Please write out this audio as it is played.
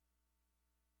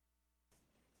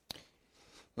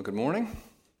Well, good morning.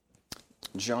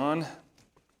 John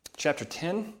chapter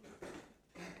 10.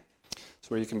 That's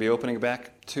where you can be opening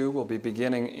back to. We'll be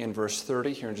beginning in verse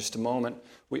 30 here in just a moment.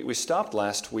 We stopped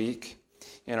last week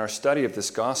in our study of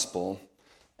this gospel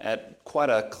at quite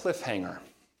a cliffhanger.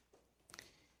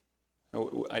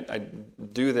 I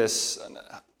do this,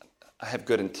 I have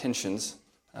good intentions.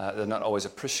 They're not always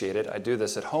appreciated. I do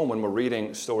this at home when we're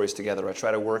reading stories together. I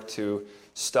try to work to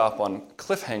stop on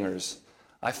cliffhangers.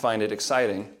 I find it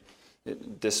exciting.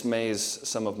 It dismays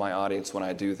some of my audience when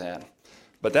I do that.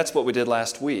 But that's what we did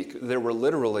last week. There were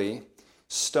literally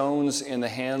stones in the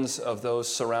hands of those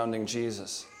surrounding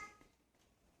Jesus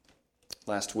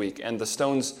last week. And the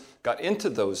stones got into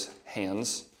those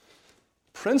hands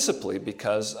principally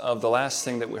because of the last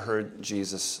thing that we heard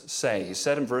Jesus say. He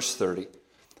said in verse 30,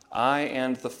 "I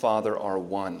and the Father are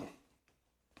one."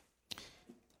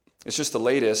 It's just the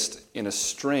latest in a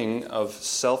string of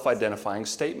self-identifying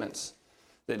statements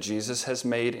that Jesus has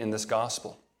made in this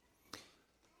gospel.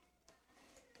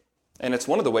 And it's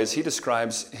one of the ways he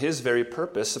describes his very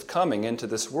purpose of coming into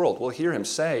this world. We'll hear him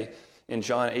say in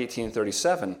John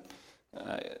 18:37,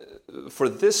 "For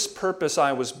this purpose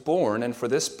I was born, and for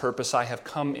this purpose I have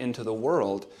come into the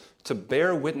world, to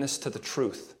bear witness to the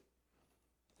truth.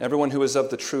 Everyone who is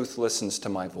of the truth listens to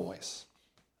my voice."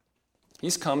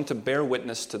 He's come to bear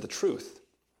witness to the truth.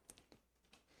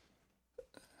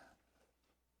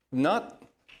 Not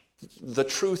the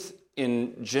truth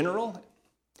in general,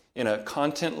 in a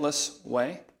contentless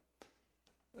way,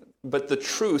 but the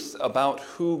truth about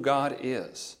who God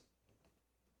is.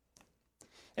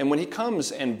 And when he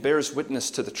comes and bears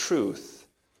witness to the truth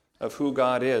of who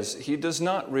God is, he does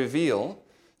not reveal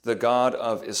the God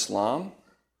of Islam.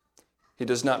 He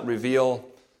does not reveal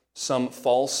some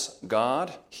false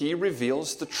god. He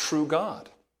reveals the true God,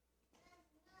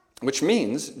 which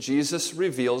means Jesus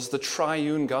reveals the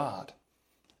triune God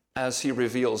as he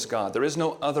reveals God. There is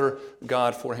no other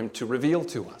God for him to reveal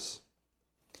to us.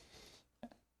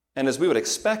 And as we would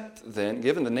expect then,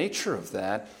 given the nature of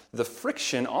that, the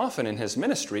friction often in his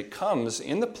ministry comes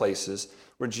in the places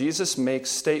where Jesus makes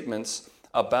statements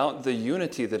about the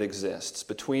unity that exists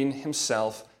between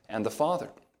himself and the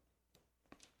Father.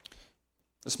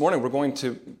 This morning we're going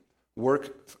to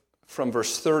work from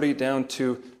verse 30 down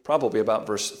to probably about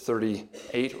verse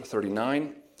 38 or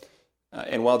 39.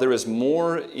 And while there is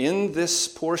more in this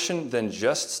portion than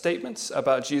just statements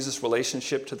about Jesus'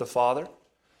 relationship to the Father,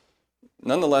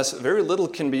 nonetheless, very little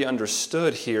can be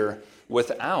understood here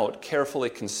without carefully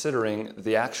considering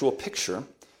the actual picture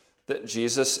that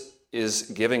Jesus is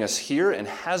giving us here and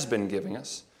has been giving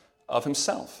us of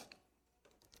himself.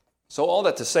 So all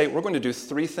that to say, we're going to do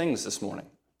three things this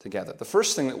morning together. The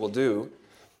first thing that we'll do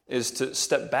is to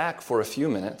step back for a few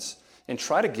minutes and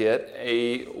try to get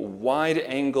a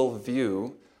wide-angle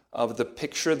view of the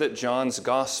picture that John's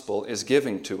gospel is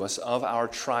giving to us of our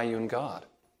triune God.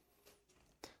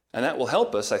 And that will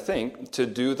help us, I think, to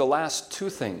do the last two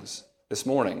things this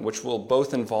morning, which will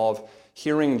both involve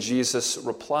hearing Jesus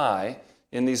reply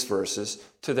in these verses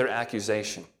to their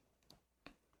accusation,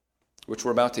 which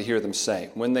we're about to hear them say.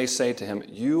 When they say to him,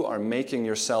 "You are making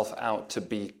yourself out to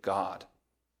be God."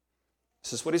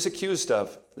 This is what he's accused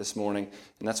of this morning,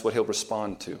 and that's what he'll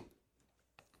respond to.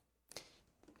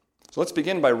 So let's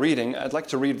begin by reading. I'd like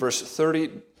to read verse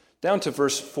 30 down to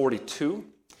verse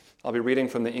 42. I'll be reading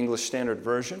from the English Standard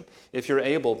Version. If you're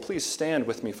able, please stand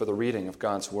with me for the reading of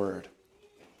God's Word.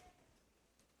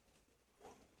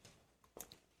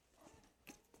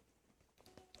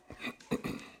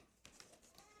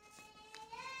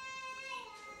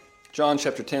 John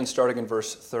chapter 10, starting in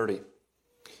verse 30.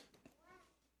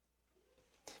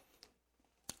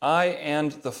 "I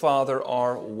and the Father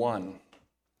are one,"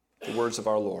 the words of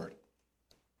our Lord.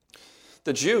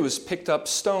 The Jews picked up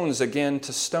stones again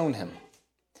to stone him.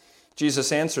 Jesus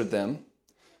answered them,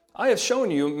 "I have shown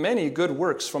you many good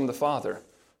works from the Father.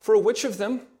 For which of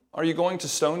them are you going to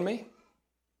stone me?"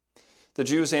 The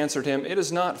Jews answered him, "It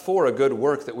is not for a good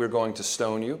work that we're going to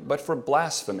stone you, but for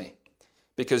blasphemy,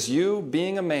 because you,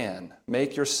 being a man,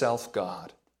 make yourself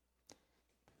God."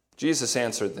 Jesus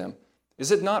answered them,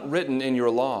 "Is it not written in your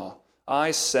law,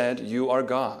 'I said you are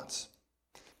gods'?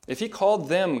 If he called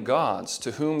them gods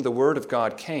to whom the word of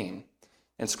God came,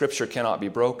 and Scripture cannot be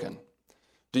broken,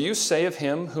 do you say of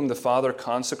him whom the Father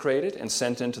consecrated and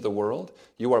sent into the world,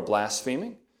 'You are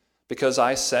blaspheming, because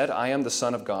I said I am the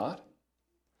Son of God'?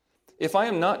 If I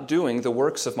am not doing the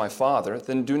works of my Father,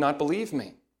 then do not believe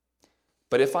me.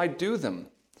 But if I do them,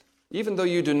 even though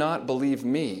you do not believe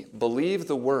me, believe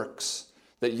the works,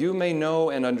 that you may know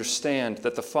and understand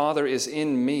that the Father is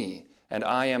in me and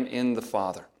I am in the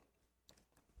Father."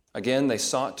 Again they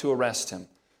sought to arrest him,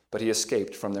 but he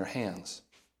escaped from their hands.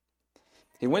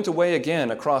 He went away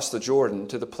again across the Jordan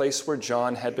to the place where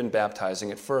John had been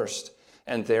baptizing at first,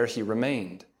 and there he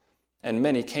remained, and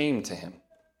many came to him.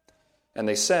 And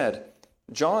they said,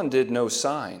 "John did no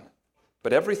sign,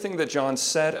 but everything that John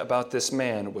said about this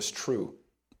man was true."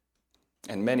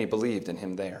 And many believed in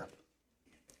him there.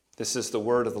 This is the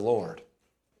word of the Lord.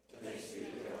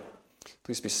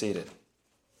 Please be seated.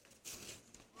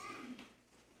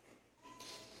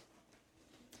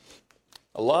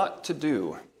 A lot to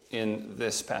do in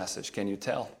this passage, can you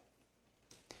tell?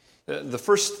 The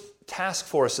first task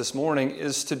for us this morning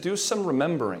is to do some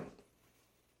remembering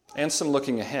and some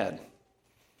looking ahead.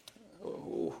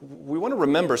 We want to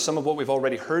remember some of what we've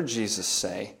already heard Jesus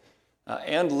say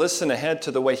and listen ahead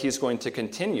to the way he's going to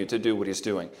continue to do what he's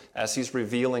doing as he's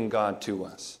revealing God to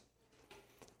us.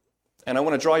 And I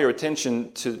want to draw your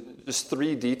attention to just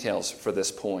 3 details for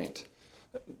this point.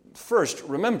 First,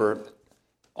 remember,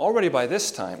 already by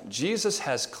this time, Jesus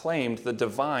has claimed the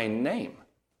divine name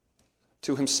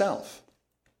to himself.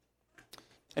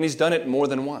 And he's done it more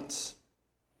than once.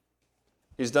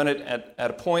 He's done it at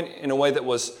a point in a way that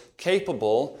was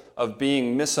capable of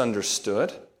being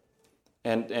misunderstood.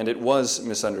 And it was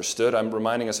misunderstood. I'm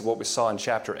reminding us of what we saw in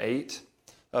chapter 8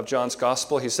 of John's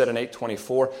Gospel. He said in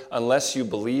 8:24, "Unless you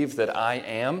believe that I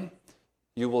am,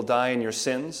 you will die in your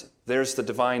sins." There's the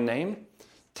divine name,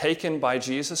 taken by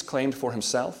Jesus, claimed for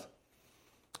himself.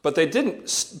 But they didn't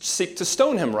seek to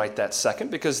stone him right that second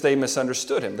because they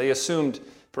misunderstood him. They assumed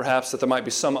perhaps that there might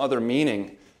be some other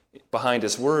meaning behind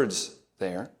his words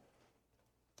there.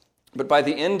 But by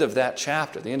the end of that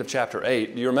chapter, the end of chapter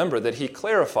 8, you remember that he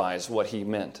clarifies what he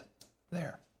meant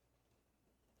there.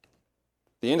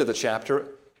 The end of the chapter,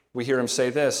 we hear him say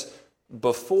this,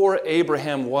 "Before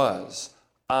Abraham was,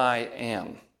 I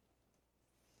am."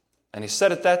 And he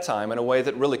said at that time in a way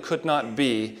that really could not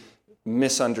be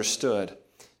misunderstood.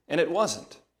 And it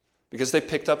wasn't, because they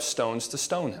picked up stones to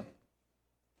stone him.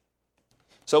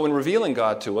 So in revealing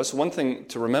God to us, one thing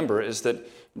to remember is that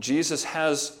Jesus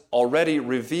has already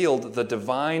revealed the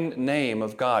divine name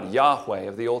of God, Yahweh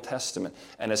of the Old Testament,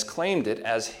 and has claimed it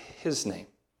as his name.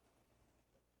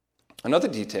 Another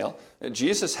detail,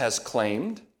 Jesus has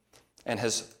claimed and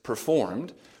has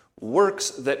performed works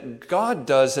that God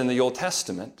does in the Old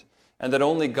Testament and that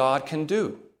only God can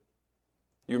do.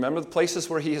 You remember the places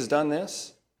where he has done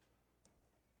this?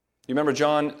 You remember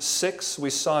John 6, we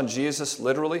saw Jesus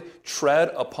literally tread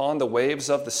upon the waves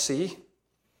of the sea?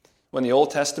 When the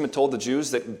Old Testament told the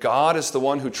Jews that God is the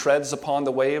one who treads upon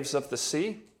the waves of the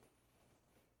sea?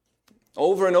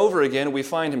 Over and over again, we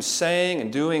find him saying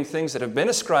and doing things that have been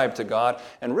ascribed to God,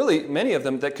 and really many of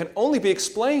them that can only be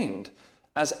explained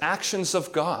as actions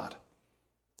of God.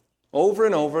 Over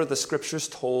and over, the Scriptures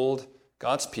told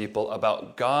God's people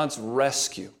about God's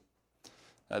rescue,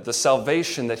 the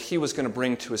salvation that he was going to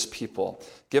bring to his people,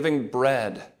 giving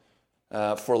bread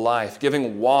for life,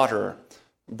 giving water,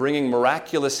 bringing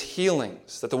miraculous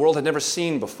healings that the world had never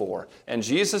seen before. And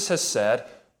Jesus has said,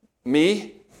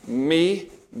 me, me,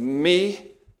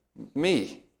 me,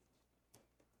 me,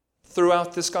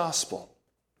 throughout this gospel.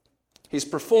 He's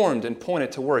performed and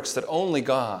pointed to works that only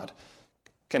God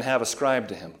can have ascribed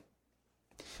to him.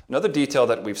 Another detail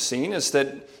that we've seen is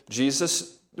that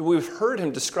Jesus, we've heard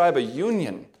him describe a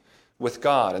union with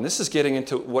God. And this is getting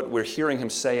into what we're hearing him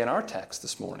say in our text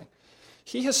this morning.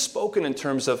 He has spoken in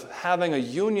terms of having a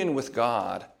union with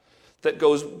God that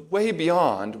goes way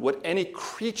beyond what any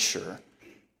creature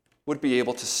would be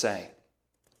able to say.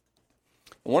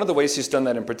 One of the ways he's done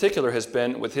that in particular has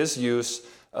been with his use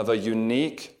of a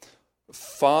unique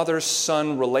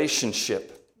father-son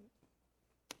relationship,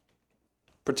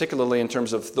 particularly in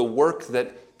terms of the work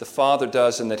that the Father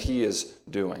does and that he is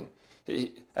doing.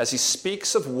 As he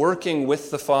speaks of working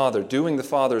with the Father, doing the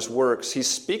Father's works, he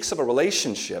speaks of a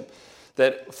relationship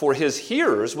that for his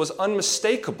hearers was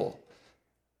unmistakable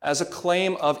as a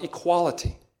claim of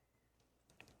equality.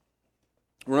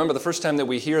 Remember, the first time that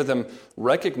we hear them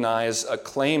recognize a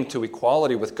claim to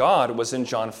equality with God was in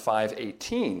John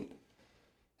 5:18.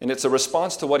 And it's a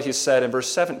response to what he said in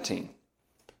verse 17,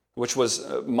 which was,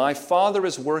 "My Father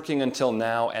is working until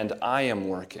now, and I am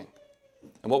working."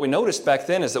 And what we noticed back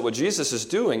then is that what Jesus is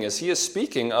doing is he is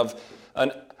speaking of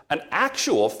an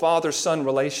actual father-son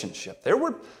relationship. There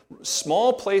were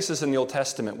small places in the Old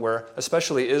Testament where,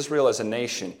 especially Israel as a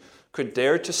nation, could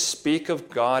dare to speak of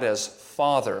God as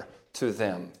Father to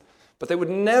them. But they would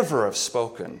never have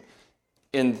spoken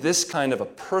in this kind of a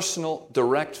personal,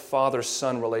 direct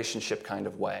father-son relationship kind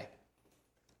of way.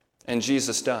 And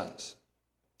Jesus does.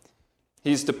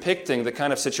 He's depicting the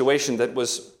kind of situation that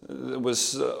was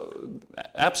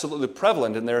absolutely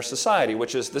prevalent in their society,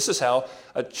 which is this is how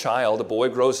a boy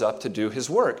grows up to do his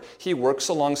work. He works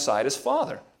alongside his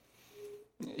father.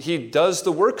 He does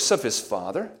the works of his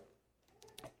father.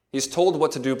 He's told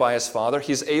what to do by his father.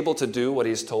 He's able to do what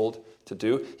he's told to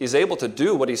do. He's able to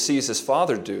do what he sees his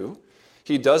father do.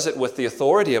 He does it with the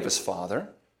authority of his father.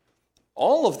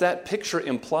 All of that picture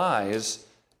implies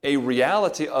a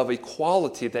reality of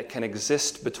equality that can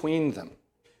exist between them.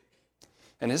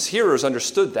 And his hearers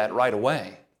understood that right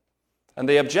away, and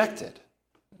they objected.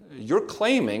 You're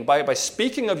claiming, by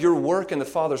speaking of your work and the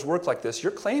Father's work like this,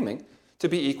 you're claiming to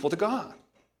be equal to God.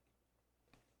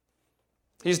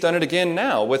 He's done it again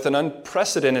now with an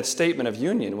unprecedented statement of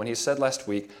union when he said last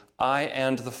week, I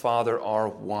and the Father are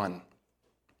one.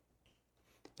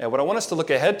 And what I want us to look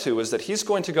ahead to is that he's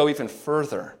going to go even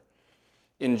further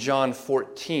in John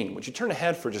 14. Would you turn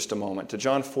ahead for just a moment to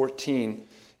John 14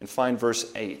 and find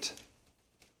verse 8?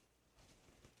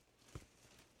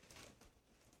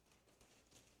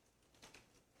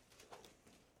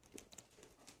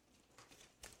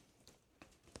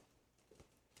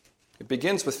 It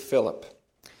begins with Philip.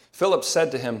 Philip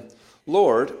said to him,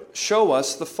 Lord, show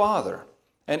us the Father,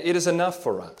 and it is enough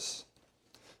for us.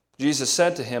 Jesus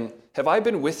said to him, Have I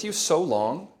been with you so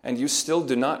long, and you still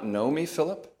do not know me,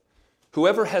 Philip?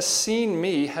 Whoever has seen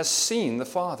me has seen the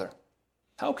Father.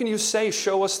 How can you say,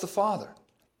 Show us the Father?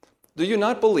 Do you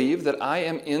not believe that I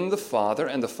am in the Father,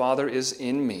 and the Father is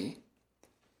in me?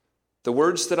 The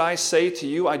words that I say to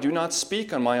you, I do not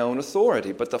speak on my own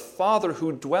authority, but the Father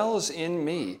who dwells in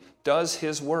me does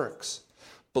his works.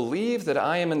 Believe that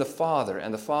I am in the Father,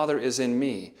 and the Father is in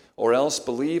me, or else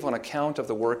believe on account of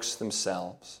the works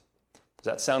themselves.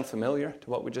 Does that sound familiar to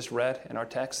what we just read in our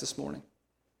text this morning?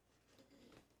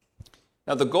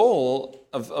 Now, the goal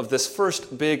of this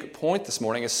first big point this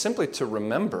morning is simply to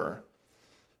remember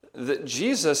that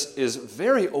Jesus is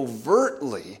very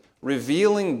overtly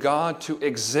revealing God to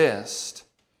exist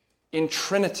in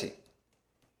Trinity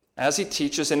as he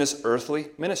teaches in his earthly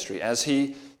ministry, as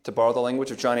he, to borrow the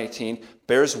language of John 18,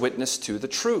 bears witness to the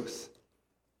truth.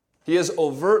 He is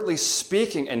overtly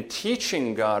speaking and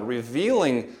teaching God,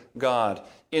 revealing God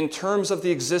in terms of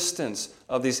the existence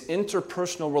of these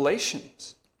interpersonal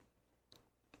relations.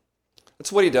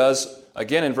 That's what he does,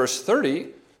 again, in verse 30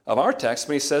 of our text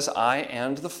when he says, I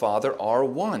and the Father are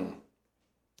one.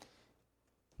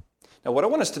 Now, what I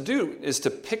want us to do is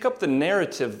to pick up the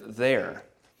narrative there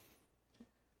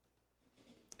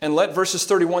and let verses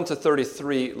 31 to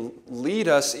 33 lead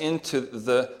us into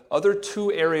the other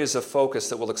two areas of focus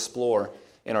that we'll explore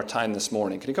in our time this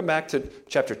morning. Can you come back to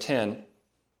chapter 10,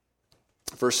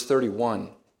 verse 31?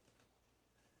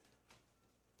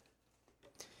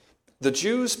 The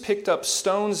Jews picked up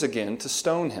stones again to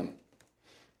stone him.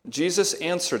 Jesus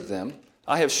answered them,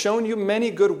 I have shown you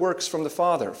many good works from the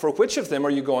Father. For which of them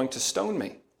are you going to stone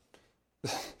me?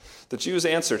 The Jews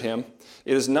answered him,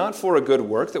 It is not for a good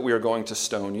work that we are going to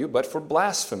stone you, but for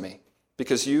blasphemy,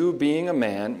 because you, being a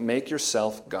man, make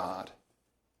yourself God.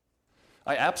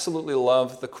 I absolutely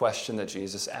love the question that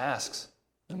Jesus asks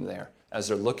them there as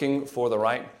they're looking for the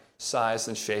right size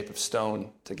and shape of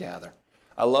stone to gather.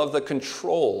 I love the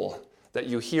control that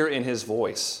you hear in his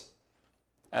voice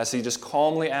as he just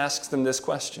calmly asks them this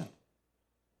question.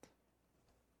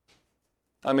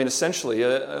 I mean, essentially,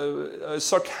 a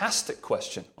sarcastic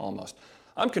question, almost.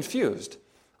 I'm confused.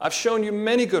 I've shown you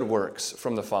many good works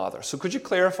from the Father. So could you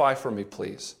clarify for me,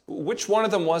 please? Which one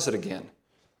of them was it again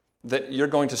that you're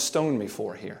going to stone me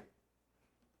for here?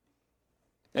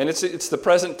 And it's the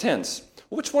present tense.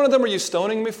 Which one of them are you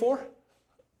stoning me for?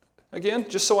 Again,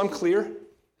 just so I'm clear.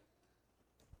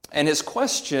 And his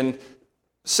question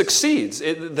succeeds.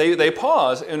 They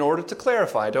pause in order to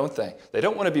clarify, don't they? They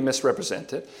don't want to be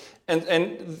misrepresented.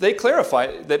 And they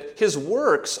clarify that his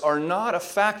works are not a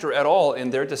factor at all in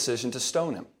their decision to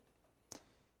stone him.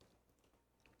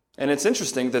 And it's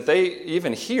interesting that they,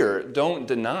 even here, don't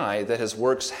deny that his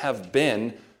works have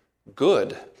been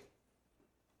good.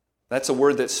 That's a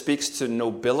word that speaks to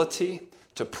nobility,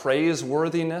 to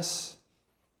praiseworthiness.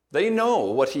 They know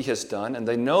what he has done, and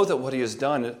they know that what he has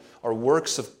done are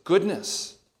works of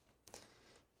goodness.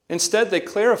 Instead, they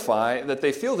clarify that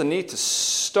they feel the need to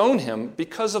stone him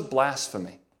because of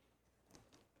blasphemy.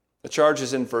 The charge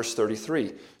is in verse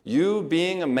 33. You,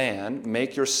 being a man,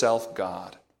 make yourself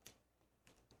God.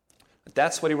 But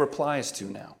that's what he replies to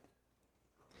now.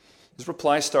 His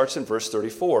reply starts in verse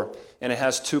 34, and it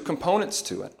has two components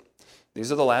to it.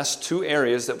 These are the last two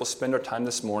areas that we'll spend our time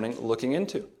this morning looking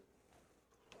into.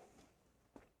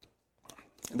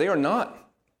 They are not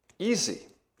easy.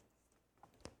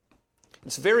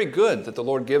 It's very good that the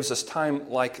Lord gives us time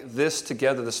like this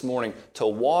together this morning to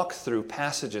walk through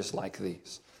passages like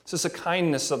these. This is a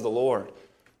kindness of the Lord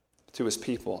to his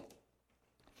people.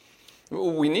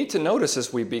 We need to notice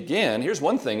as we begin, here's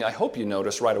one thing I hope you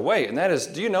notice right away, and that is,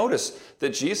 do you notice that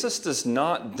Jesus does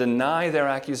not deny their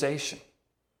accusation?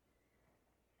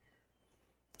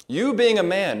 You being a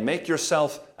man, make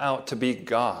yourself out to be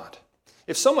God.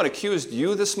 If someone accused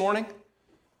you this morning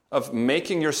of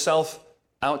making yourself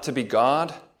out to be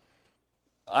God,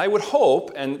 I would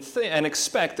hope and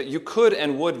expect that you could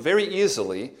and would very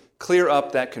easily clear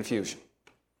up that confusion.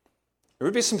 There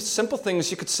would be some simple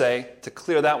things you could say to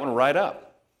clear that one right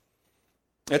up.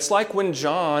 It's like when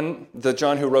John, the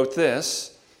John who wrote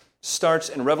this, starts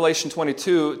in Revelation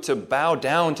 22 to bow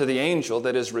down to the angel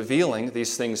that is revealing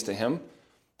these things to him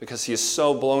because he is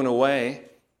so blown away.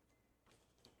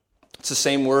 It's the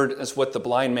same word as what the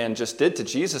blind man just did to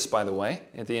Jesus, by the way,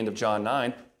 at the end of John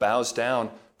 9, bows down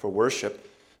for worship.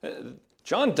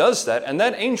 John does that, and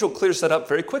that angel clears that up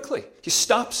very quickly. He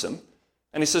stops him,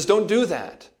 and he says, don't do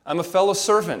that. I'm a fellow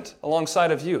servant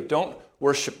alongside of you. Don't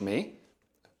worship me.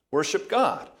 Worship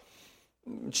God.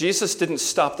 Jesus didn't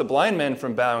stop the blind man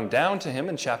from bowing down to him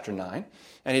in chapter 9,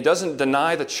 and he doesn't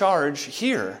deny the charge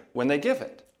here when they give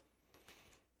it.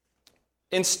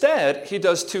 Instead, he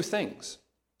does two things.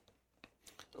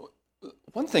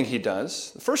 One thing he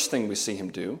does, the first thing we see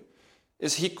him do,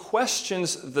 is he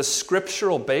questions the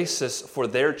scriptural basis for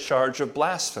their charge of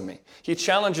blasphemy. He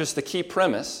challenges the key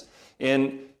premise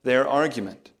in their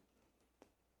argument.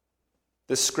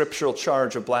 This scriptural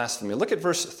charge of blasphemy. Look at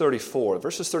verse 34,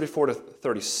 verses 34 to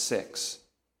 36.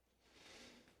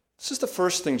 This is the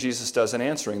first thing Jesus does in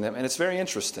answering them, and it's very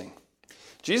interesting.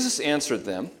 Jesus answered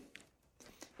them,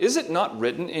 "Is it not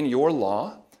written in your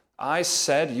law, I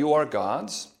said you are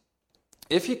gods?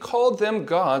 If he called them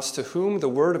gods to whom the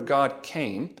word of God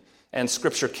came, and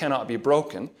scripture cannot be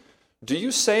broken, do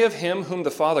you say of him whom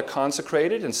the Father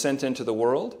consecrated and sent into the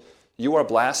world, you are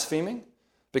blaspheming,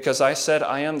 because I said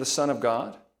I am the Son of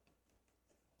God?"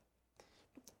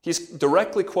 He's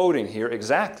directly quoting here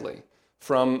exactly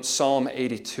from Psalm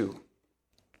 82.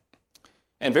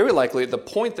 And very likely the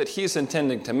point that he's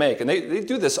intending to make, and they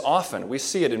do this often, we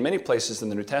see it in many places in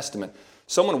the New Testament,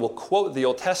 someone will quote the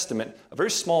Old Testament, a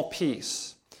very small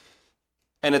piece,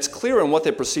 and it's clear in what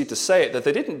they proceed to say that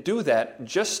they didn't do that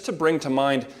just to bring to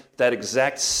mind that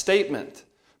exact statement,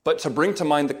 but to bring to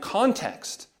mind the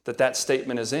context that that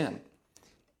statement is in.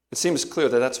 It seems clear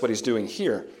that that's what he's doing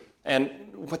here. And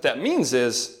what that means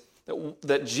is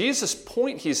that Jesus'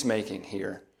 point he's making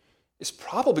here is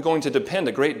probably going to depend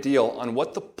a great deal on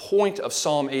what the point of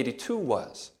Psalm 82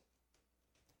 was.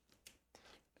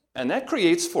 And that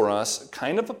creates for us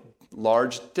kind of a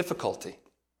large difficulty.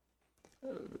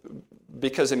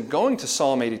 Because in going to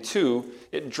Psalm 82,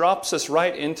 it drops us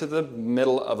right into the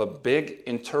middle of a big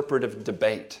interpretive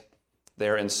debate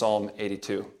there in Psalm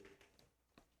 82.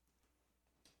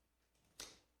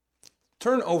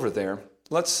 Turn over there.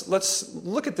 Let's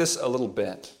look at this a little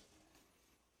bit.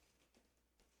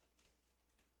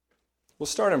 We'll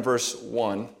start in verse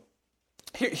 1.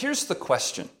 Here's the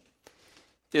question.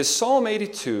 Is Psalm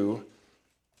 82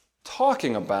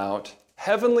 talking about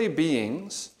heavenly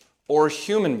beings or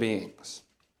human beings?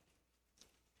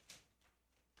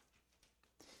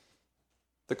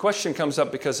 The question comes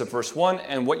up because of verse 1,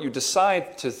 and what you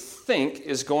decide to think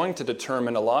is going to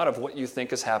determine a lot of what you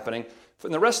think is happening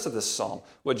in the rest of this psalm.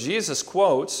 What Jesus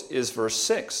quotes is verse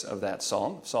 6 of that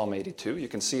psalm, Psalm 82. You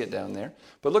can see it down there.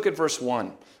 But look at verse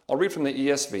 1. I'll read from the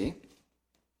ESV,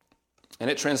 and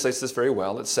it translates this very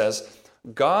well. It says,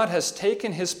 "God has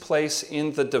taken his place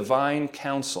in the divine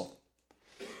council.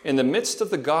 In the midst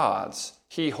of the gods,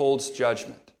 he holds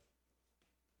judgment."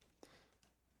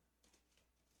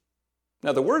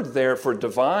 Now, the word there for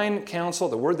divine counsel,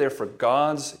 the word there for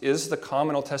gods, is the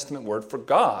common Old Testament word for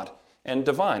God and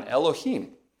divine,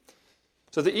 Elohim.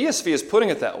 So the ESV is putting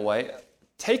it that way,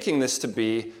 taking this to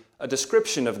be a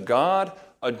description of God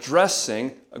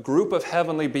addressing a group of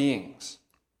heavenly beings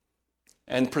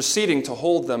and proceeding to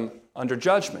hold them under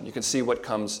judgment. You can see what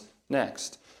comes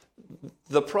next.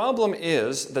 The problem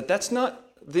is that that's not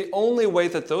the only way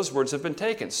that those words have been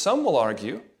taken. Some will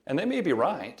argue, and they may be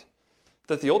right,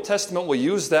 that the Old Testament will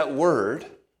use that word,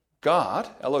 God,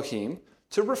 Elohim,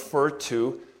 to refer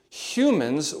to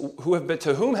humans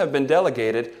to whom have been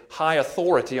delegated high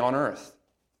authority on earth.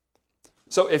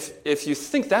 So if you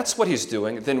think that's what he's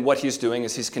doing, then what he's doing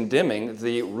is he's condemning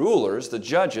the rulers, the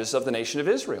judges of the nation of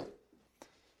Israel.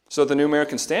 So the New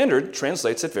American Standard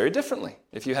translates it very differently.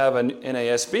 If you have an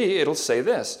NASB, it'll say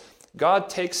this: God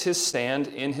takes his stand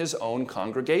in his own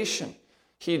congregation.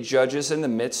 He judges in the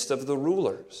midst of the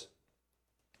rulers.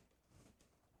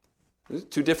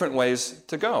 Two different ways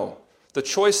to go. The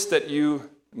choice that you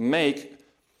make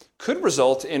could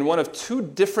result in one of two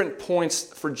different points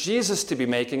for Jesus to be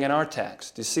making in our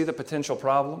text. Do you see the potential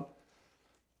problem?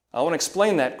 I want to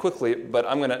explain that quickly, but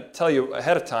I'm going to tell you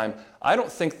ahead of time, I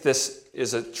don't think this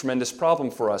is a tremendous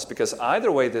problem for us, because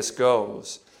either way this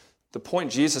goes, the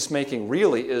point Jesus is making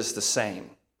really is the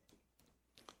same.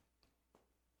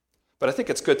 But I think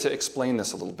it's good to explain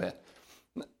this a little bit.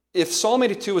 If Psalm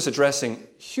 82 is addressing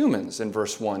humans in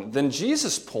verse 1, then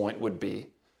Jesus' point would be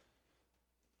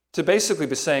to basically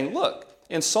be saying, look,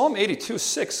 in Psalm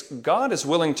 82:6, God is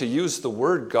willing to use the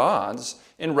word gods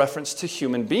in reference to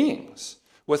human beings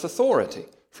with authority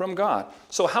from God.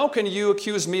 So how can you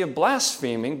accuse me of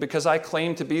blaspheming because I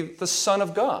claim to be the Son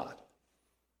of God?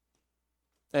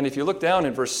 And if you look down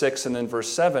in verse 6 and then verse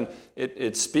 7,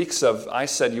 it speaks of, I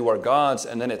said you are gods,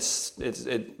 and then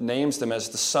it names them as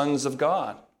the sons of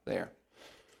God there.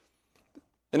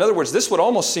 In other words, this would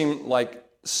almost seem like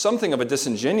something of a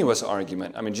disingenuous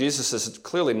argument. I mean, Jesus is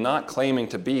clearly not claiming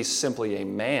to be simply a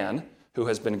man who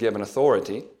has been given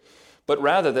authority, but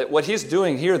rather that what he's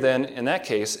doing here then, in that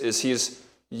case, is he's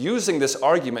using this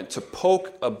argument to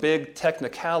poke a big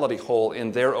technicality hole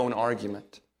in their own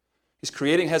argument. He's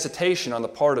creating hesitation on the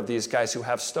part of these guys who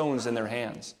have stones in their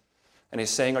hands. And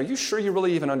he's saying, are you sure you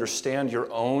really even understand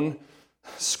your own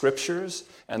scriptures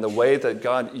and the way that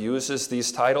God uses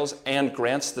these titles and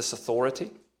grants this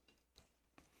authority?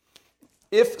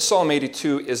 If Psalm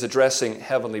 82 is addressing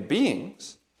heavenly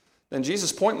beings, then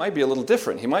Jesus' point might be a little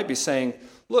different. He might be saying,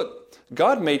 look,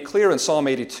 God made clear in Psalm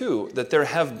 82 that there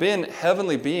have been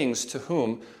heavenly beings to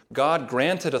whom God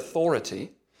granted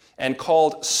authority and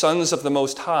called sons of the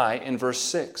Most High in verse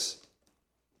 6.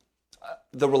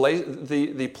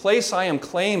 The place I am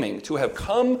claiming to have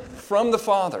come from the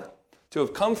Father, to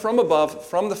have come from above,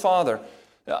 from the Father,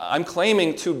 I'm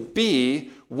claiming to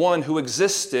be one who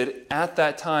existed at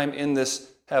that time in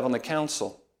this heavenly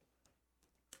council.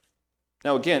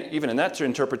 Now again, even in that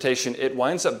interpretation, it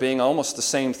winds up being almost the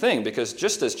same thing, because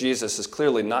just as Jesus is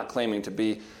clearly not claiming to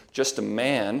be just a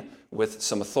man with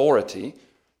some authority,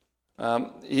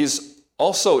 he's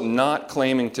also not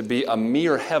claiming to be a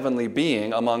mere heavenly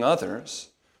being among others,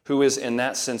 who is in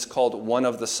that sense called one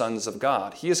of the sons of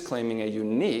God. He is claiming a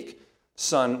unique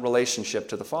son relationship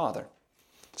to the Father.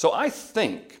 So I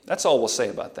think, that's all we'll say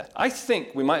about that. I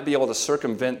think we might be able to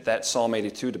circumvent that Psalm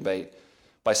 82 debate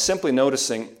by simply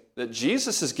noticing that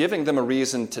Jesus is giving them a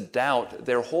reason to doubt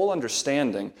their whole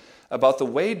understanding about the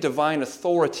way divine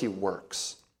authority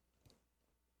works.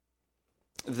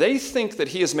 They think that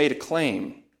he has made a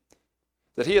claim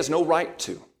that he has no right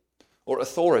to or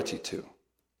authority to.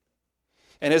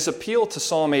 And his appeal to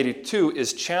Psalm 82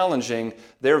 is challenging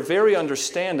their very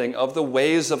understanding of the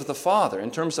ways of the Father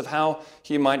in terms of how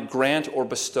he might grant or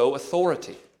bestow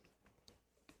authority.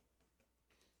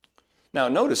 Now,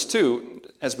 notice too,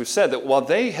 as we've said, that while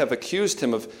they have accused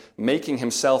him of making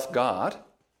himself God,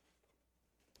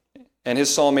 and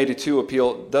his Psalm 82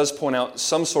 appeal does point out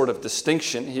some sort of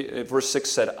distinction. Verse 6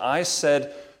 said, I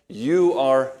said, you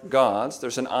are gods.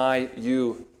 There's an I,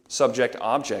 you, subject,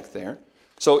 object there.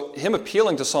 So him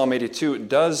appealing to Psalm 82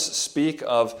 does speak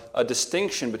of a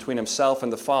distinction between himself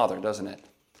and the Father, doesn't it?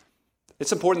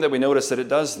 It's important that we notice that it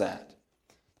does that.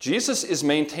 Jesus is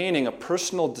maintaining a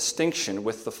personal distinction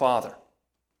with the Father.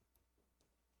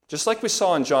 Just like we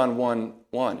saw in John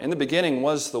 1:1. In the beginning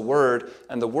was the Word,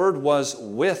 and the Word was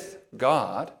with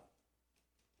God.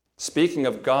 Speaking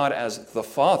of God as the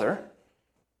Father,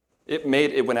 it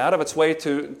went out of its way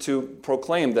to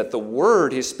proclaim that the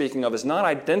Word he's speaking of is not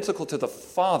identical to the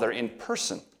Father in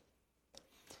person.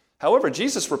 However,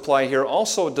 Jesus' reply here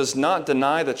also does not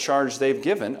deny the charge they've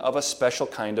given of a special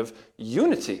kind of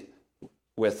unity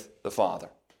with the Father.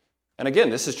 And again,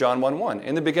 this is John 1:1.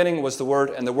 In the beginning was the Word,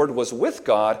 and the Word was with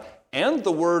God, and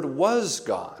the Word was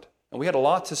God. And we had a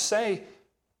lot to say.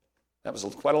 That was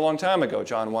quite a long time ago,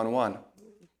 John 1:1,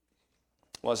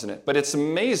 wasn't it? But it's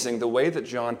amazing the way that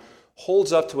John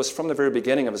holds up to us from the very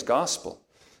beginning of his gospel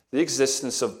the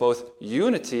existence of both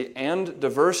unity and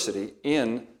diversity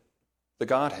in the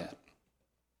Godhead.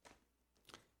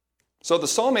 So the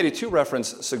Psalm 82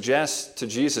 reference suggests to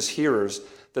Jesus' hearers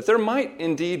that there might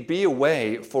indeed be a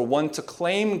way for one to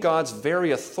claim God's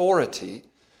very authority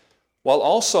while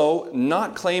also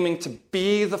not claiming to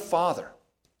be the Father.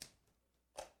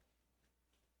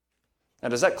 Now,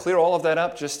 does that clear all of that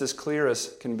up just as clear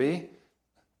as can be?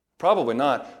 Probably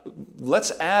not.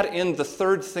 Let's add in the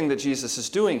third thing that Jesus is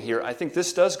doing here. I think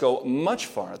this does go much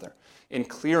farther in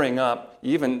clearing up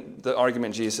even the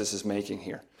argument Jesus is making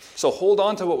here. So hold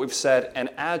on to what we've said and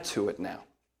add to it now.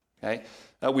 Okay?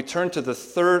 we turn to the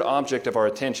third object of our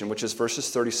attention, which is verses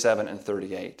 37 and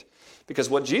 38. Because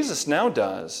what Jesus now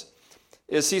does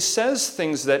is he says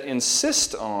things that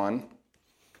insist on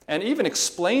and even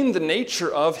explain the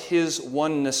nature of his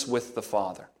oneness with the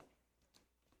Father.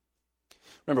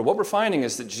 Remember, what we're finding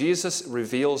is that Jesus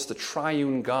reveals the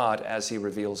triune God as he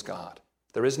reveals God.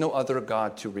 There is no other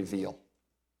God to reveal.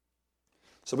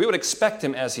 So we would expect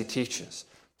him, as he teaches,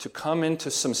 to come into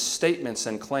some statements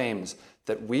and claims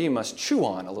that we must chew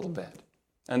on a little bit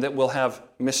and that will have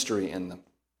mystery in them.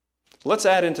 Let's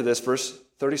add into this verse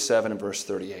 37 and verse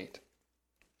 38.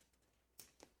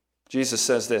 Jesus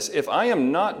says this, "If I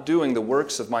am not doing the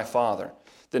works of my Father,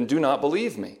 then do not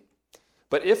believe me.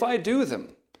 But if I do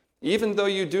them, even though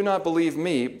you do not believe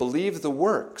me, believe the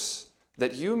works,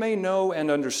 that you may know and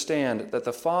understand that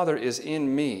the Father is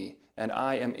in me and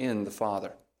I am in the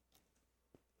Father."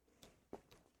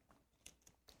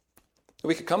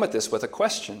 We could come at this with a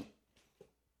question.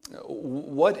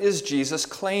 What is Jesus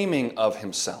claiming of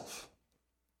himself?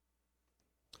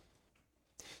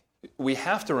 We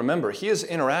have to remember he is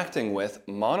interacting with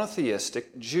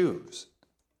monotheistic Jews.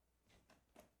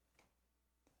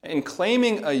 In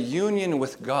claiming a union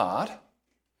with God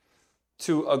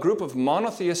to a group of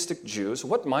monotheistic Jews,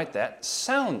 what might that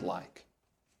sound like?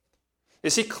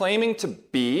 Is he claiming to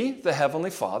be the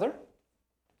Heavenly Father?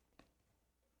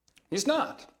 He's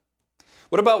not.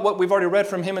 What about what we've already read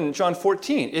from him in John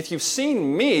 14? If you've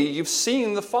seen me, you've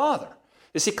seen the Father.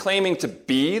 Is he claiming to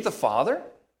be the Father?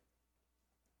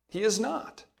 He is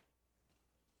not.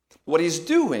 What he's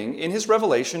doing in his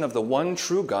revelation of the one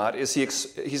true God is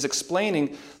he's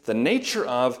explaining the nature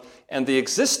of and the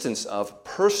existence of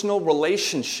personal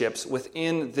relationships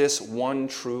within this one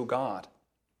true God.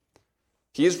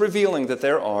 He is revealing that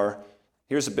there are,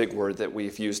 here's a big word that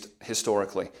we've used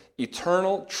historically,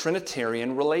 eternal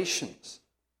Trinitarian relations.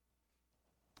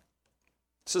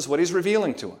 This is what he's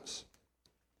revealing to us.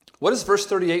 What does verse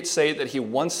 38 say that he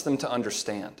wants them to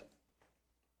understand?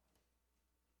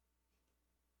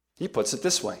 He puts it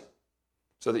this way,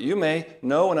 so that you may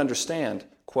know and understand,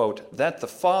 quote, that the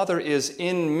Father is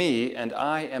in me and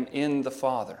I am in the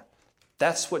Father.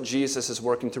 That's what Jesus is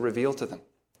working to reveal to them.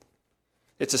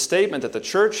 It's a statement that the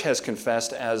church has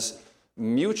confessed as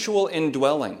mutual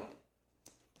indwelling.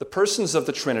 The persons of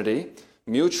the Trinity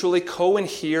mutually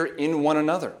co-inhere in one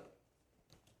another.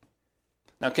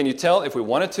 Now, can you tell, if we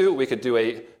wanted to, we could do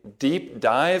a deep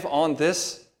dive on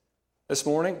this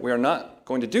morning? We are not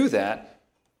going to do that.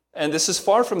 And this is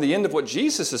far from the end of what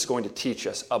Jesus is going to teach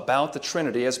us about the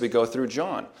Trinity as we go through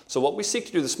John. So what we seek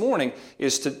to do this morning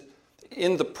is to,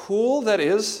 in the pool that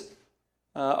is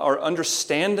our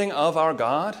understanding of our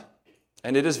God,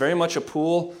 and it is very much a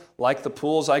pool like the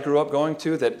pools I grew up going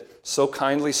to that so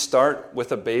kindly start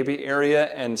with a baby area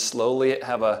and slowly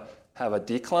have a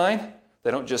decline.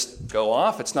 They don't just go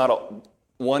off. It's not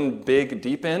one big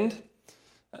deep end.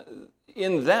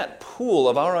 In that pool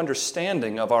of our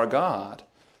understanding of our God,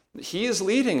 he is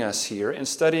leading us here in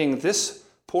studying this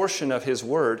portion of his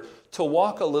word to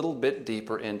walk a little bit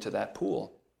deeper into that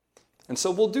pool. And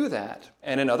so we'll do that.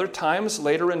 And in other times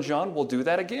later in John, we'll do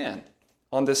that again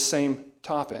on this same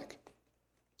topic.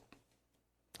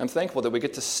 I'm thankful that we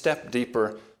get to step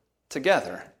deeper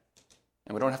together,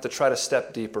 and we don't have to try to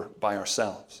step deeper by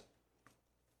ourselves.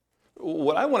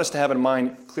 What I want us to have in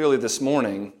mind clearly this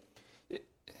morning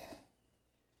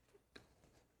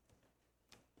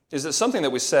is that something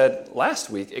that we said last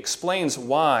week explains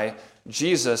why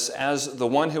Jesus, as the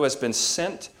one who has been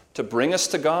sent to bring us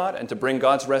to God and to bring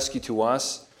God's rescue to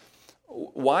us,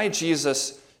 why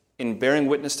Jesus, in bearing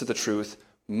witness to the truth,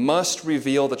 must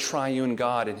reveal the triune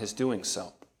God in his doing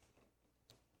so.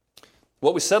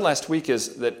 What we said last week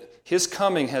is that his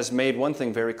coming has made one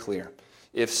thing very clear.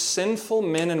 If sinful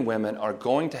men and women are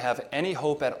going to have any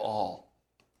hope at all,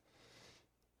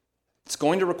 it's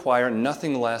going to require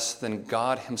nothing less than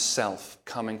God himself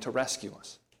coming to rescue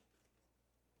us.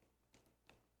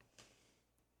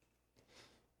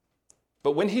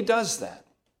 But when he does that,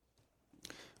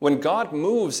 when God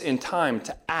moves in time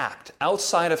to act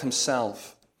outside of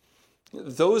himself,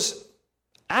 those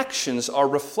actions are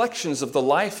reflections of the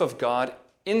life of God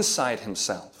inside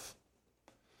himself.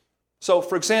 So,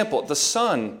 for example, the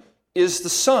Son is the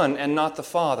Son and not the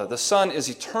Father. The Son is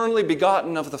eternally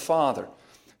begotten of the Father.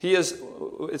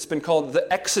 It's been called the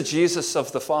exegesis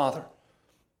of the Father.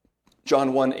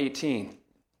 John 1:18,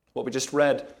 what we just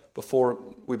read before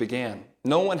we began.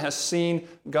 No one has seen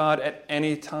God at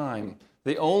any time.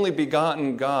 The only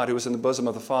begotten God who is in the bosom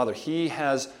of the Father, he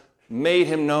has made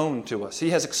him known to us.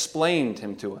 He has explained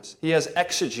him to us. He has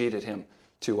exegeted him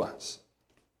to us.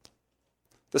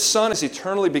 The Son is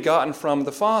eternally begotten from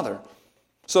the Father.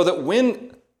 So that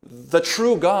when the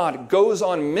true God goes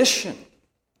on mission,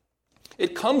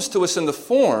 it comes to us in the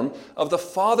form of the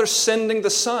Father sending the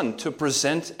Son to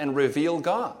present and reveal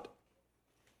God.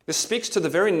 This speaks to the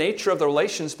very nature of the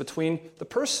relations between the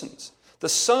persons. The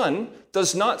Son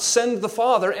does not send the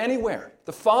Father anywhere.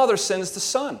 The Father sends the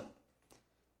Son.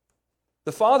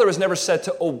 The Father is never said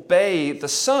to obey the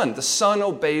Son. The Son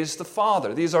obeys the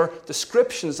Father. These are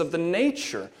descriptions of the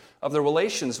nature of the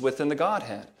relations within the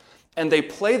Godhead. And they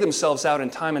play themselves out in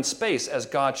time and space as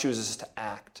God chooses to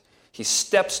act. He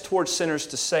steps towards sinners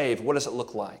to save. What does it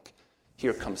look like?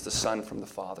 Here comes the Son from the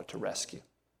Father to rescue.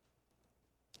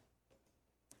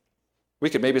 We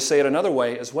could maybe say it another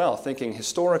way as well, thinking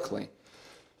historically.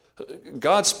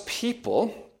 God's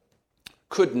people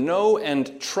could know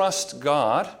and trust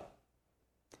God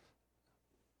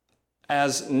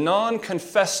as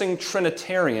non-confessing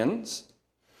Trinitarians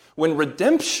when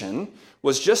redemption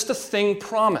was just a thing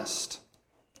promised.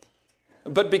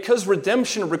 But because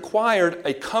redemption required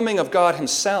a coming of God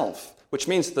himself, which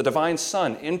means the divine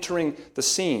Son entering the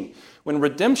scene, when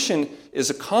redemption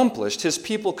is accomplished, his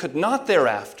people could not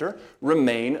thereafter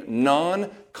remain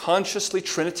non-consciously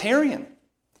Trinitarian.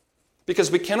 Because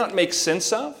we cannot make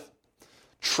sense of,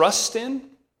 trust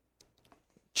in,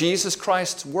 Jesus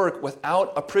Christ's work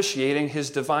without appreciating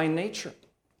his divine nature.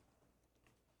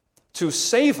 To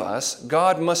save us,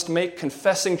 God must make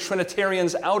confessing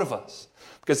Trinitarians out of us,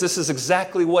 because this is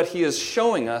exactly what he is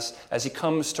showing us as he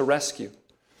comes to rescue.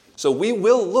 So we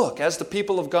will look, as the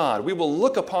people of God, we will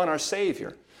look upon our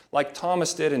Savior, like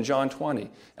Thomas did in John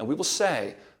 20, and we will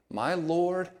say, "My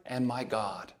Lord and my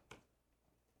God."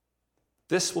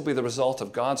 This will be the result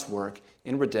of God's work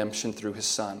in redemption through his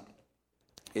Son.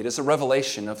 It is a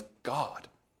revelation of God.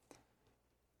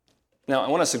 Now, I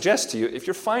want to suggest to you, if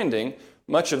you're finding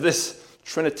much of this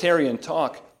Trinitarian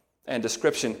talk and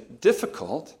description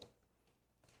difficult,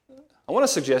 I want to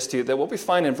suggest to you that what we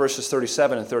find in verses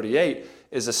 37 and 38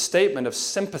 is a statement of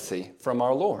sympathy from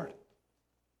our Lord.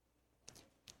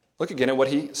 Look again at what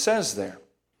he says there.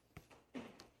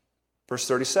 Verse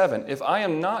 37, "If I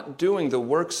am not doing the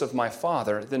works of my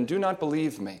Father, then do not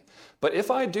believe me. But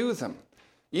if I do them,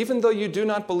 even though you do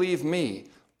not believe me,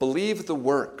 believe the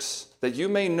works, that you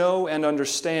may know and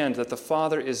understand that the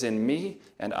Father is in me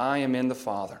and I am in the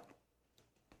Father."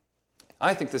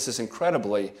 I think this is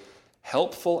incredibly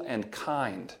helpful and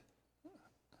kind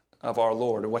of our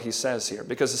Lord, what he says here,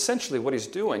 because essentially what he's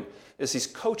doing is he's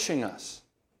coaching us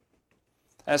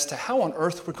as to how on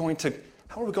earth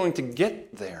how are we going to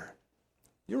get there.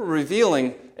 You're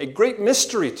revealing a great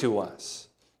mystery to us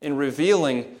in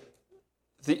revealing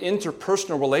the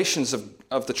interpersonal relations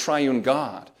of the triune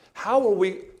God. How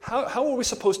are we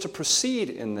supposed to proceed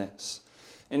in this?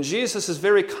 And Jesus is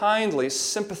very kindly,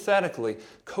 sympathetically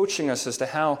coaching us as to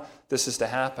how this is to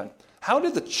happen. How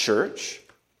did the church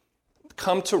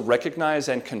come to recognize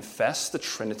and confess the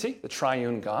Trinity, the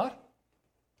triune God?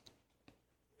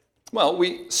 Well,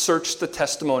 we searched the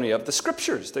testimony of the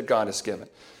Scriptures that God has given.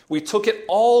 We took it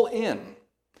all in.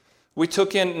 We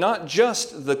took in not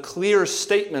just the clear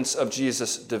statements of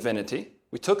Jesus' divinity.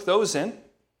 We took those in.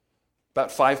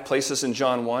 About 5 places in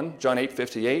John 1, John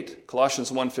 8:58,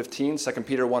 Colossians 1:15, 2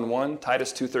 Peter 1:1,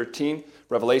 Titus 2:13,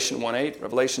 Revelation 1:8,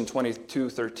 Revelation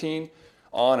 22:13,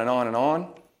 on and on and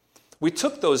on. We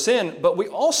took those in, but we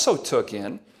also took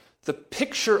in the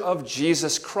picture of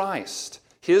Jesus Christ,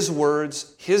 his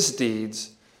words, his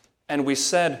deeds, and we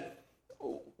said,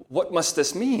 what must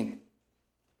this mean?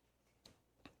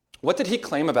 What did he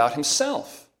claim about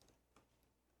himself?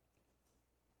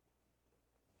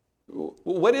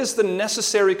 What is the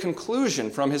necessary conclusion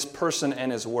from his person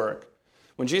and his work?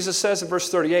 When Jesus says in verse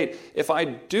 38, "If I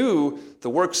do the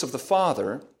works of the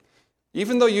Father,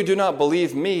 even though you do not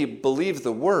believe me, believe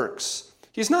the works,"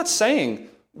 he's not saying,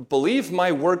 believe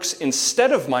my works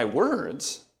instead of my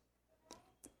words.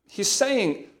 He's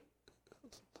saying,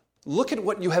 look at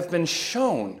what you have been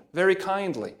shown very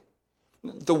kindly.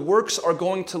 The works are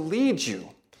going to lead you,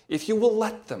 if you will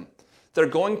let them. They're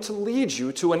going to lead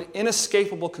you to an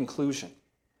inescapable conclusion.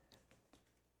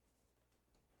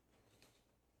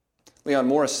 Leon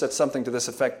Morris said something to this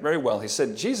effect very well. He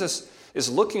said, Jesus is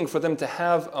looking for them to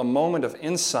have a moment of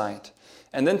insight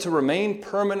and then to remain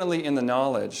permanently in the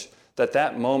knowledge that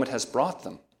that moment has brought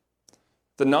them.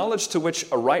 The knowledge to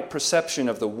which a right perception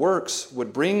of the works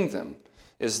would bring them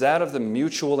is that of the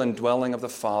mutual indwelling of the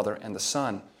Father and the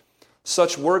Son.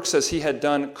 Such works as he had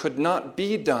done could not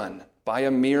be done by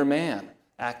a mere man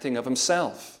acting of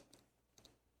himself.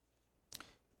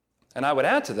 And I would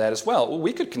add to that as well,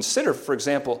 we could consider, for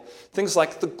example, things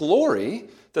like the glory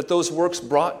that those works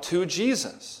brought to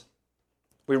Jesus.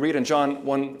 We read in John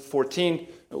 1:14,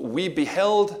 we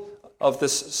beheld of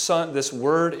this Son, this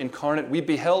Word incarnate, we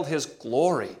beheld his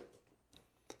glory.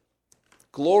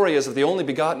 Glory is of the only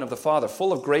begotten of the Father,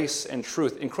 full of grace and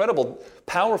truth. Incredible,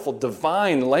 powerful,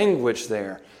 divine language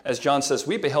there. As John says,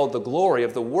 we beheld the glory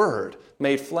of the Word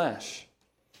made flesh.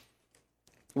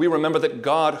 We remember that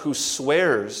God, who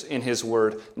swears in his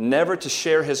Word never to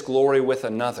share his glory with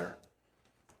another,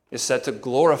 is said to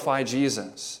glorify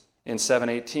Jesus in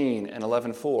 7:18 and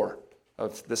 11:4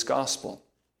 of this gospel.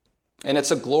 And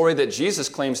it's a glory that Jesus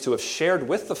claims to have shared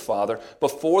with the Father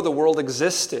before the world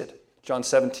existed, John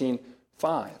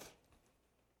 17:5.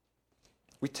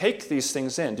 We take these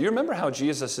things in. Do you remember how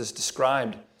Jesus is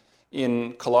described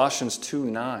in Colossians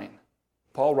 2:9?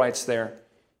 Paul writes there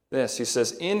this. He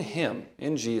says, in him,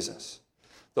 in Jesus,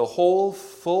 the whole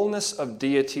fullness of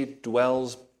deity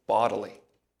dwells bodily.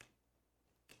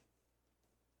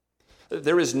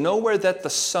 There is nowhere that the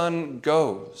Son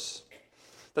goes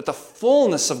that the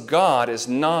fullness of God is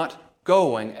not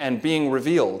going and being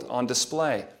revealed on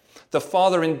display. The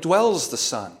Father indwells the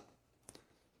Son.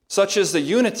 Such is the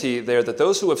unity there that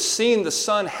those who have seen the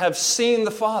Son have seen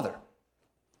the Father.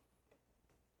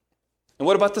 And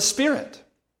what about the Spirit?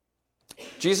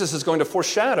 Jesus is going to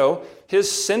foreshadow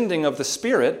his sending of the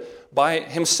Spirit by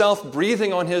himself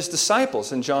breathing on his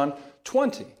disciples in John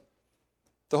 20.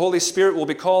 The Holy Spirit will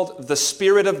be called the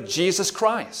Spirit of Jesus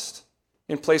Christ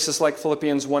in places like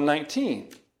Philippians 1:19.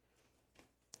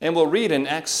 And we'll read in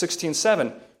Acts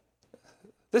 16:7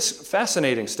 this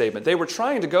fascinating statement. They were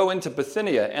trying to go into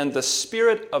Bithynia, and the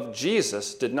Spirit of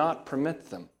Jesus did not permit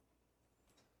them.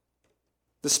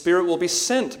 The Spirit will be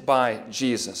sent by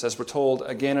Jesus, as we're told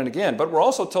again and again. But we're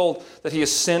also told that he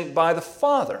is sent by the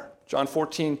Father, John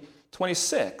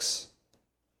 14:26.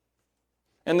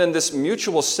 And then this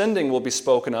mutual sending will be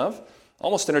spoken of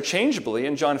almost interchangeably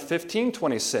in John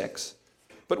 15:26.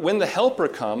 But when the Helper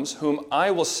comes, whom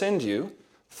I will send you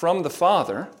from the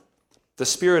Father, the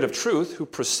Spirit of truth, who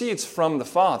proceeds from the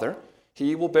Father,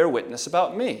 he will bear witness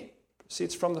about me.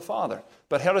 Proceeds from the Father.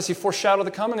 But how does he foreshadow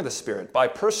the coming of the Spirit? By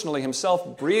personally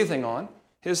himself breathing on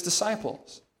his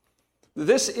disciples.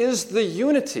 This is the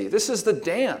unity. This is the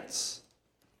dance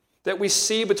that we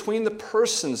see between the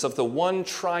persons of the one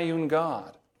triune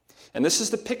God. And this is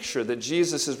the picture that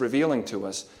Jesus is revealing to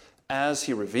us as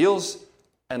he reveals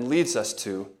and leads us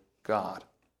to God.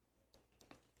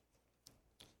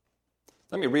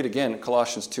 Let me read again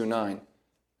Colossians 2:9.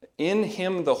 In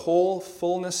him the whole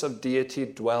fullness of deity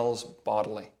dwells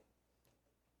bodily.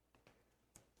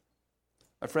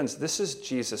 My friends, this is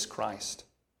Jesus Christ.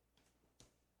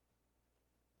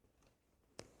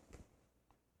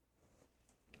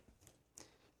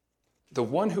 The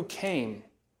one who came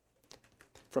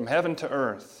from heaven to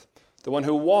earth, the one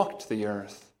who walked the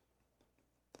earth,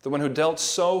 the one who dealt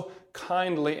so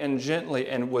kindly and gently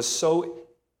and was so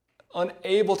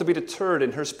unable to be deterred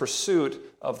in his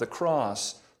pursuit of the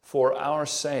cross for our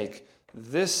sake.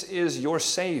 This is your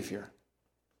Savior.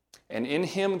 And in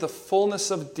him the fullness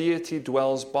of deity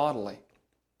dwells bodily.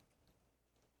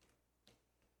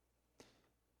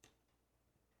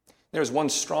 There's one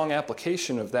strong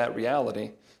application of that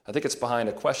reality. I think it's behind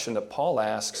a question that Paul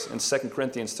asks in 2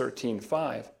 Corinthians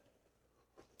 13:5.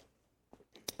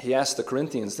 He asks the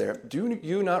Corinthians there, do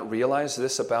you not realize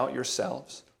this about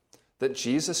yourselves, that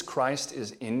Jesus Christ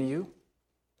is in you?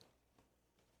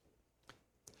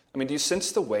 I mean, do you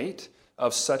sense the weight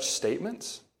of such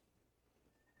statements?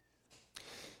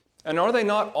 And are they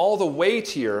not all the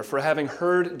weightier for having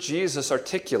heard Jesus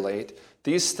articulate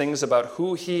these things about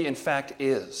who he in fact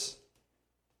is?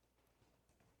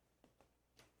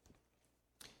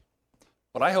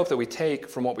 What I hope that we take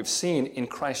from what we've seen in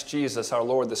Christ Jesus our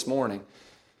Lord this morning,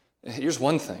 here's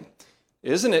one thing.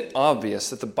 Isn't it obvious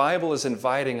that the Bible is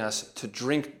inviting us to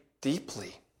drink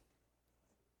deeply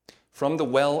from the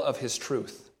well of his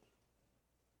truth?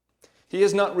 He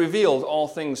has not revealed all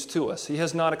things to us. He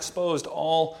has not exposed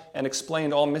all and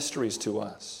explained all mysteries to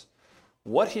us.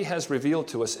 What he has revealed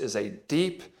to us is a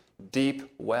deep,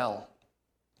 deep well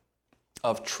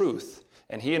of truth,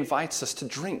 and he invites us to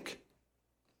drink.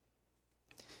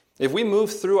 If we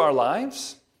move through our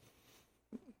lives,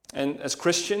 and as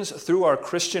Christians, through our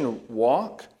Christian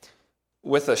walk,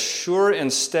 with a sure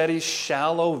and steady,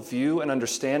 shallow view and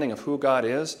understanding of who God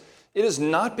is, it is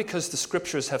not because the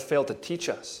Scriptures have failed to teach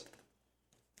us.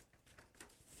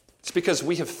 It's because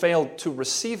we have failed to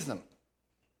receive them.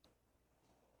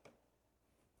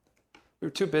 We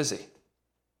were too busy.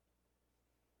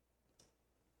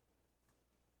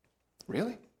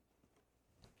 Really?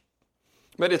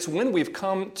 But it's when we've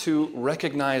come to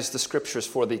recognize the Scriptures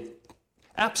for the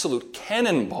absolute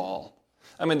cannonball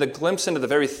I mean, the glimpse into the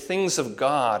very things of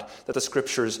God that the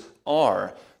Scriptures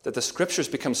are, that the Scriptures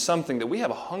become something that we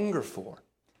have a hunger for.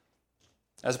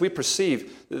 As we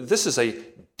perceive, this is a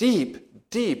deep,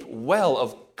 deep well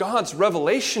of God's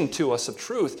revelation to us of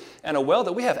truth, and a well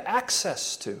that we have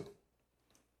access to,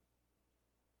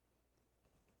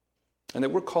 and that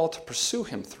we're called to pursue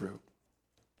Him through.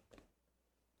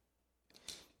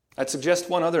 I'd suggest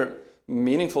one other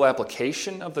meaningful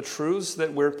application of the truths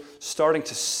that we're starting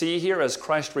to see here as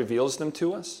Christ reveals them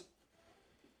to us.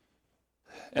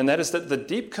 And that is that the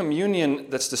deep communion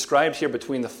that's described here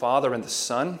between the Father and the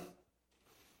Son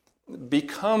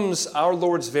becomes our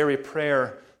Lord's very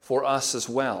prayer for us as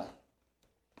well.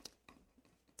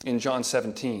 In John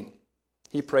 17,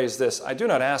 He prays this, "I do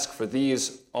not ask for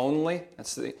these only,"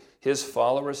 that's His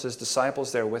followers, His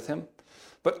disciples there with Him,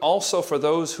 "but also for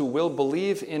those who will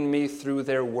believe in me through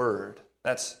their word."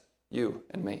 That's you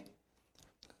and me.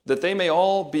 "That they may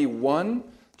all be one,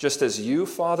 just as you,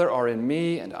 Father, are in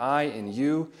me and I in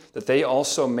you, that they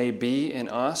also may be in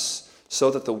us, so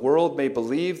that the world may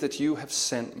believe that you have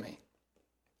sent me."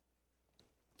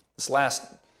 This last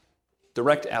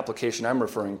direct application I'm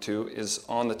referring to is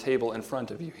on the table in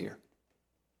front of you here.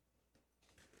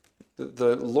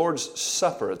 The Lord's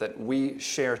Supper that we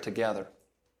share together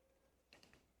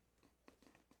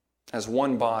as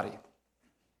one body.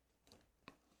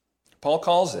 Paul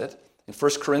calls it, in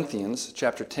 1 Corinthians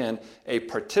chapter 10, a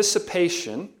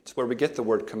participation, it's where we get the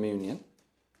word communion,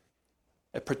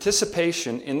 a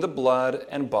participation in the blood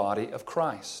and body of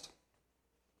Christ.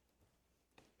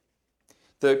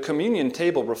 The communion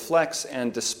table reflects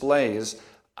and displays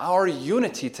our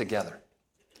unity together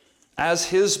as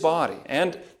His body.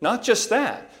 And not just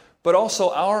that, but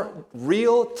also our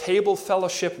real table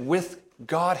fellowship with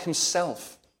God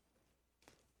Himself,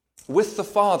 with the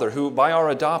Father, who by our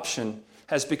adoption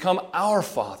has become our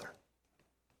Father,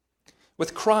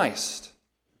 with Christ,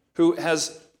 who has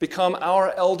become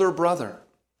our elder brother,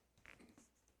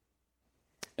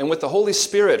 and with the Holy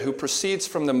Spirit, who proceeds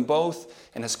from them both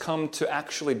and has come to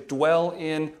actually dwell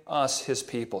in us, His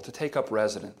people, to take up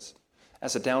residence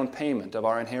as a down payment of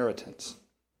our inheritance.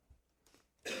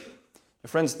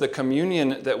 Friends, the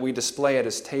communion that we display at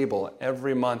His table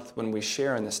every month when we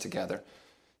share in this together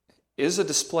is a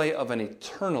display of an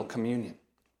eternal communion.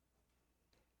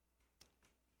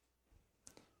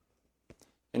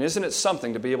 And isn't it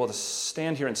something to be able to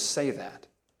stand here and say that?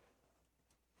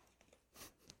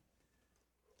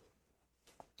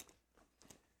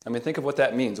 I mean, think of what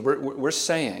that means. We're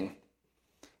saying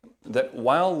that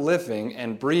while living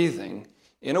and breathing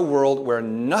in a world where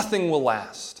nothing will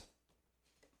last,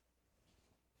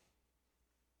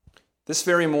 this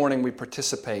very morning we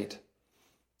participate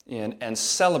in and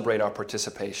celebrate our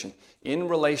participation in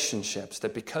relationships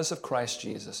that because of Christ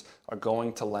Jesus are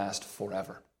going to last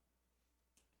forever.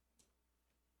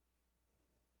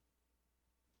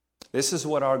 This is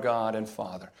what our God and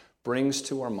Father brings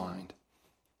to our mind.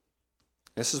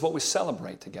 This is what we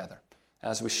celebrate together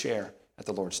as we share at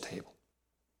the Lord's table.